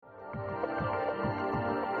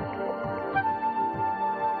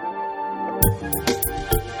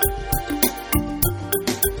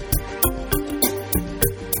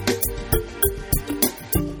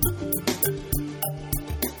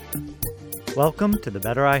Welcome to the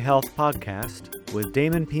Better Eye Health Podcast with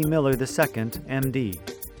Damon P. Miller II, MD.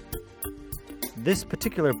 This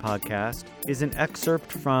particular podcast is an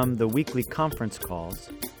excerpt from the weekly conference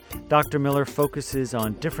calls. Dr. Miller focuses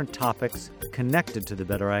on different topics connected to the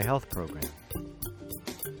Better Eye Health program.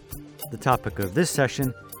 The topic of this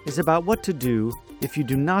session is about what to do if you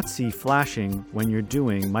do not see flashing when you're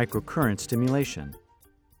doing microcurrent stimulation.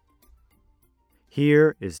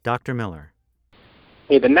 Here is Dr. Miller.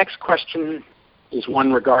 Okay, the next question is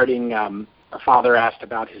one regarding a father asked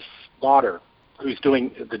about his daughter,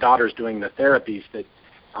 the daughter's doing the therapies, that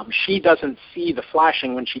she doesn't see the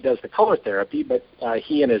flashing when she does the color therapy, but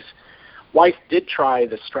he and his wife did try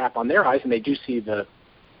the strap on their eyes, and they do see the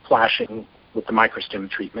flashing with the microstim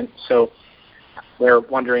treatment. So they're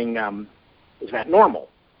wondering, is that normal?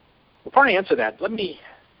 Before I answer that, let me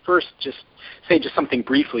first just say something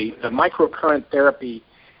briefly. The microcurrent therapy,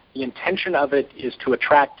 the intention of it is to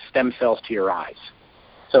attract stem cells to your eyes.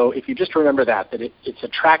 So if you just remember that it's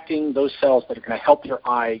attracting those cells that are going to help your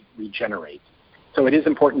eye regenerate. So it is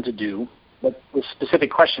important to do. But the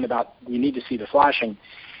specific question about you need to see the flashing,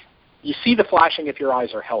 you see the flashing if your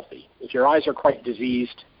eyes are healthy. If your eyes are quite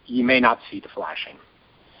diseased, you may not see the flashing.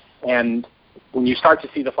 And when you start to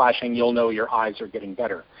see the flashing, you'll know your eyes are getting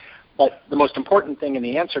better. But the most important thing in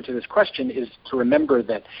the answer to this question is to remember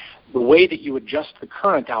that the way that you adjust the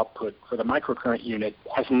current output for the microcurrent unit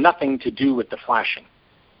has nothing to do with the flashing.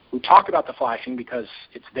 We talk about the flashing because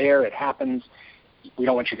it's there, it happens. We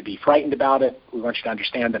don't want you to be frightened about it. We want you to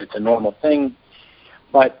understand that it's a normal thing.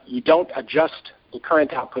 But you don't adjust the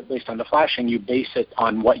current output based on the flashing. You base it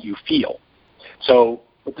on what you feel. So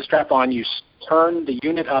with the strap on, you turn the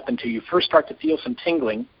unit up until you first start to feel some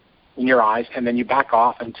tingling in your eyes, and then you back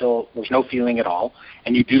off until there's no feeling at all,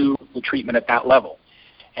 and you do the treatment at that level.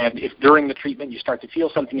 And if during the treatment you start to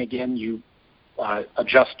feel something again, you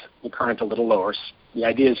adjust the current a little lower. The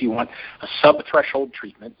idea is you want a sub-threshold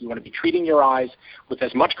treatment. You want to be treating your eyes with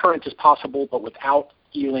as much current as possible, but without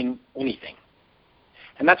feeling anything.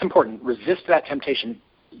 And that's important. Resist that temptation.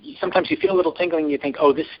 Sometimes you feel a little tingling, and you think,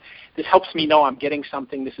 oh, this helps me know I'm getting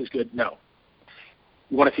something, this is good. No.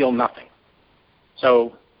 You want to feel nothing.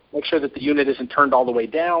 So make sure that the unit isn't turned all the way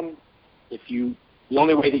down. The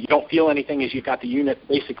only way that you don't feel anything is you've got the unit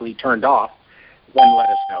basically turned off, then let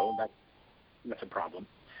us know. That's a problem.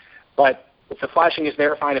 But if the flashing is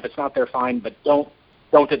there, fine. If it's not there, fine. But don't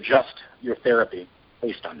adjust your therapy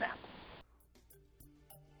based on that.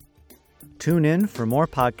 Tune in for more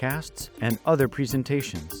podcasts and other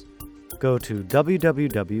presentations. Go to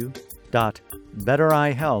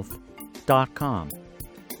www.bettereyehealth.com.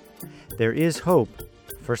 There is hope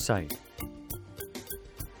for sight.